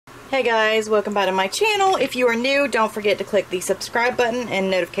Hey guys, welcome back to my channel. If you are new, don't forget to click the subscribe button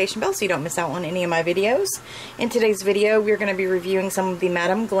and notification bell so you don't miss out on any of my videos. In today's video, we're going to be reviewing some of the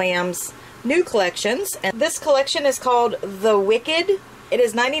Madam Glam's new collections. And this collection is called The Wicked. It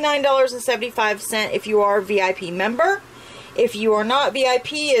is $99.75 if you are a VIP member. If you are not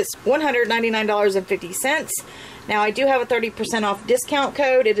VIP, it's $199.50. Now, I do have a 30% off discount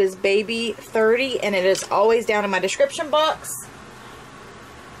code. It is BABY30, and it is always down in my description box.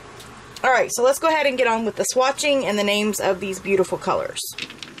 Alright, so let's go ahead and get on with the swatching and the names of these beautiful colors.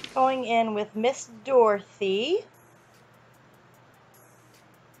 Going in with Miss Dorothy.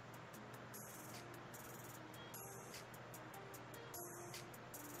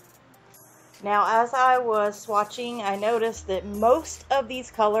 Now, as I was swatching, I noticed that most of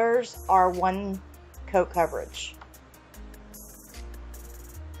these colors are one coat coverage.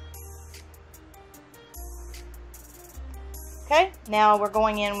 Okay, now we're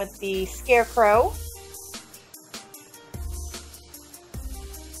going in with the Scarecrow.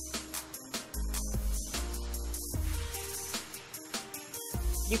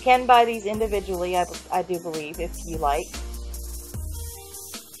 You can buy these individually, I do believe, if you like.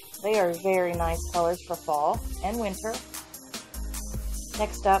 They are very nice colors for fall and winter.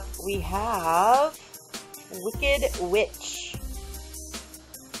 Next up, we have Wicked Witch.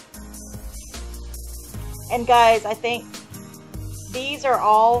 And guys, I think these are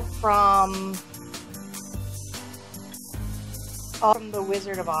all from the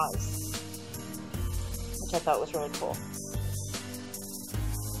Wizard of Oz, which I thought was really cool.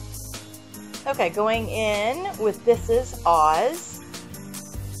 Okay, going in with This Is Oz.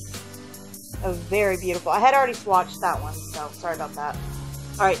 Oh, very beautiful. I had already swatched that one, so sorry about that.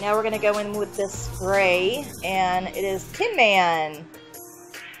 Alright, now we're going to go in with this gray, and it is Tin Man.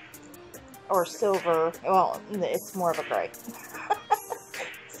 Or silver. Well, it's more of a gray.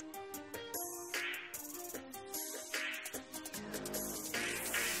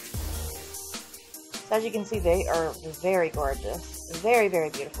 As you can see, they are very gorgeous. Very, very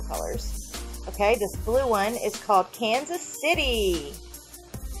beautiful colors. Okay, this blue one is called Kansas City.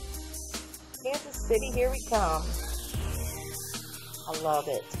 Kansas City, here we come. I love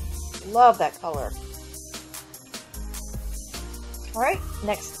it. Love that color. Alright,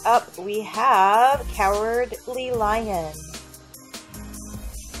 next up we have Cowardly Lion.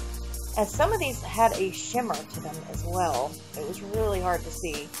 And some of these had a shimmer to them as well. It was really hard to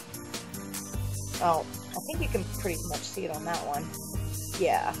see. Well, I think you can pretty much see it on that one.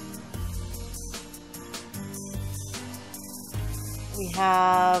 Yeah. We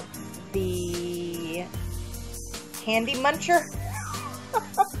have the Candy Muncher.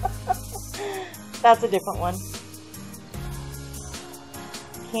 That's a different one.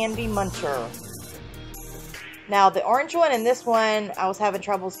 Candy Muncher. Now, the orange one and this one, I was having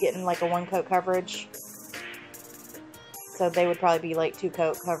troubles getting like a one coat coverage. So they would probably be like 2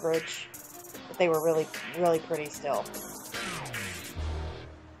 coat coverage. But they were really, really pretty still.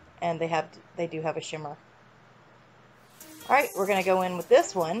 And they do have a shimmer. Alright, we're going to go in with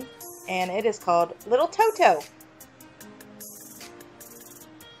this one. And it is called Little Toto.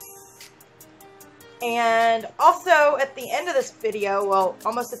 And also at the end of this video, well,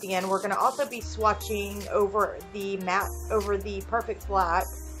 almost at the end, we're going to also be swatching over the Perfect Black,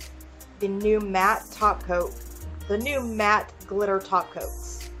 the new matte top coat, the new matte glitter top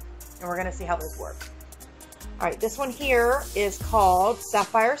coats. And we're going to see how those work. Alright, this one here is called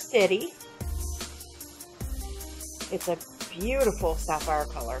Sapphire City. It's a beautiful sapphire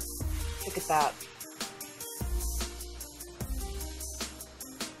color. Look at that.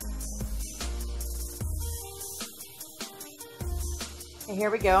 And here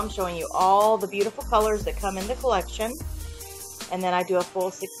we go. I'm showing you all the beautiful colors that come in the collection. And then I do a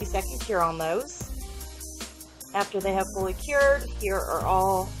full 60-second cure on those. After they have fully cured, here are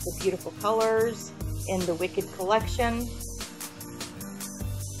all the beautiful colors in the Wicked collection.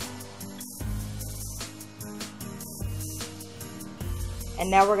 And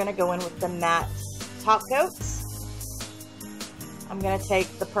now we're going to go in with the matte top coats. I'm going to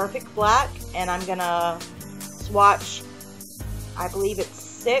take the Perfect Black and I'm going to swatch, I believe it's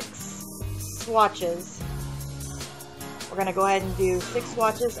 6 swatches. We're going to go ahead and do 6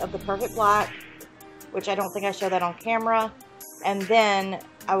 swatches of the Perfect Black, which I don't think I showed that on camera. And then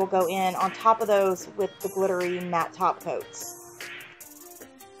I will go in on top of those with the glittery matte top coats.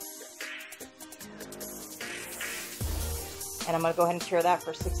 And I'm going to go ahead and cure that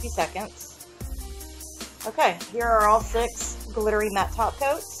for 60 seconds. Okay, here are all 6 glittery matte top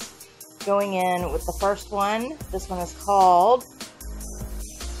coats. Going in with the first one. This one is called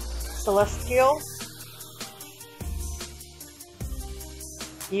Celestial.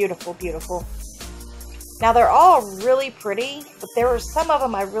 Beautiful, beautiful. Now they're all really pretty, but there were some of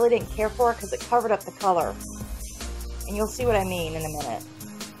them I really didn't care for because it covered up the color. And you'll see what I mean in a minute.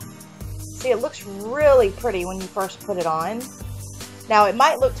 See, it looks really pretty when you first put it on. Now it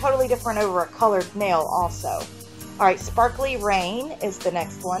might look totally different over a colored nail also. Alright, Sparkly Rain is the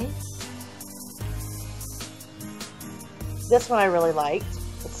next one. This one I really liked.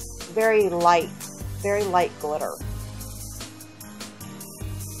 It's very light glitter.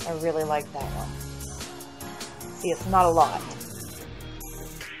 I really like that one. See, it's not a lot.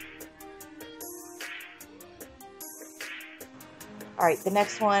 Alright, the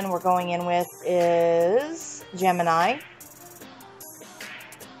next one we're going in with is Gemini.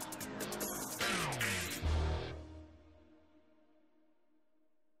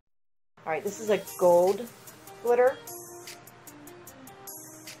 Alright, this is a gold glitter.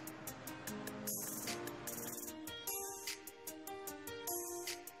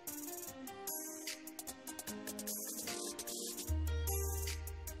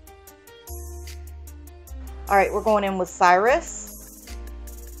 Alright, we're going in with Cyrus.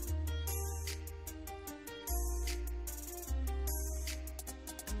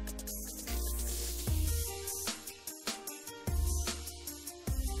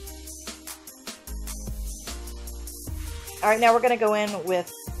 Alright, now we're going to go in with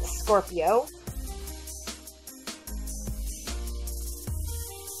Scorpio.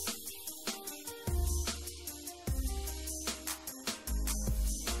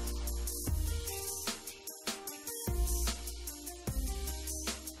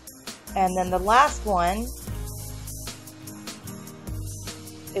 And then the last one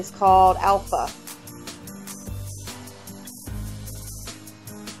is called Alpha.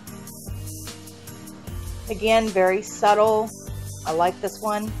 Again, very subtle. I like this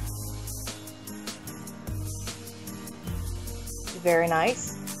one. Very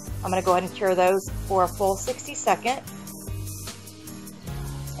nice. I'm going to go ahead and cure those for a full 60 seconds.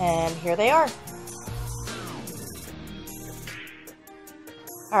 And here they are.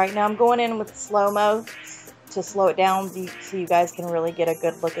 Alright, now I'm going in with slow-mo to slow it down so you guys can really get a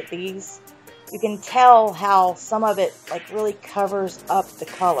good look at these. You can tell how some of it like really covers up the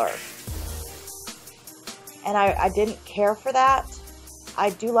color. And I didn't care for that. I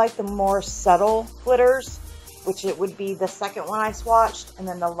do like the more subtle glitters, which it would be the second one I swatched and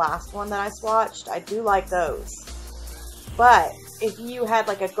then the last one that I swatched. I do like those. But if you had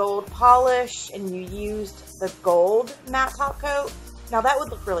like a gold polish and you used the gold matte top coat, now that would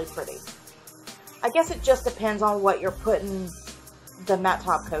look really pretty. I guess it just depends on what you're putting the matte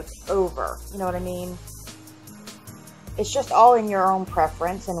top coats over. You know what I mean? It's just all in your own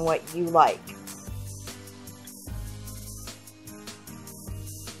preference and what you like.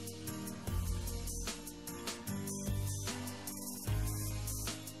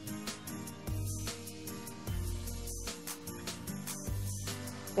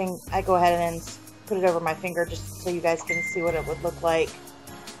 I go ahead and put it over my finger just so you guys can see what it would look like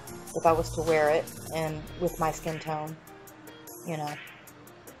if I was to wear it and with my skin tone, you know,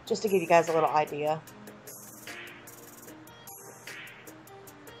 just to give you guys a little idea.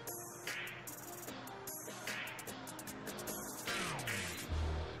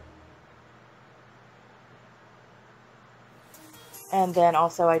 And then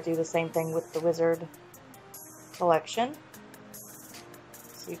also I do the same thing with the Wizard collection.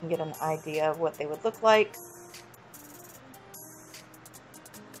 So you can get an idea of what they would look like.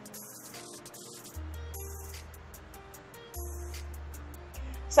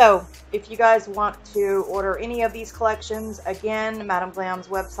 So, if you guys want to order any of these collections, again, Madam Glam's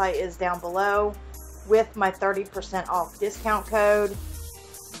website is down below with my 30% off discount code.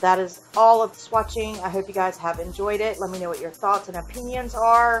 That is all of the swatching. I hope you guys have enjoyed it. Let me know what your thoughts and opinions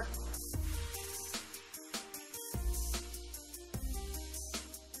are.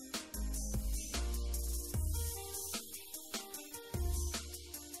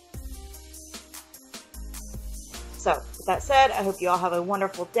 So, with that said, I hope you all have a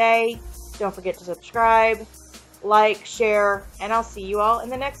wonderful day. Don't forget to subscribe, like, share, and I'll see you all in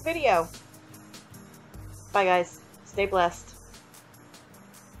the next video. Bye, guys. Stay blessed.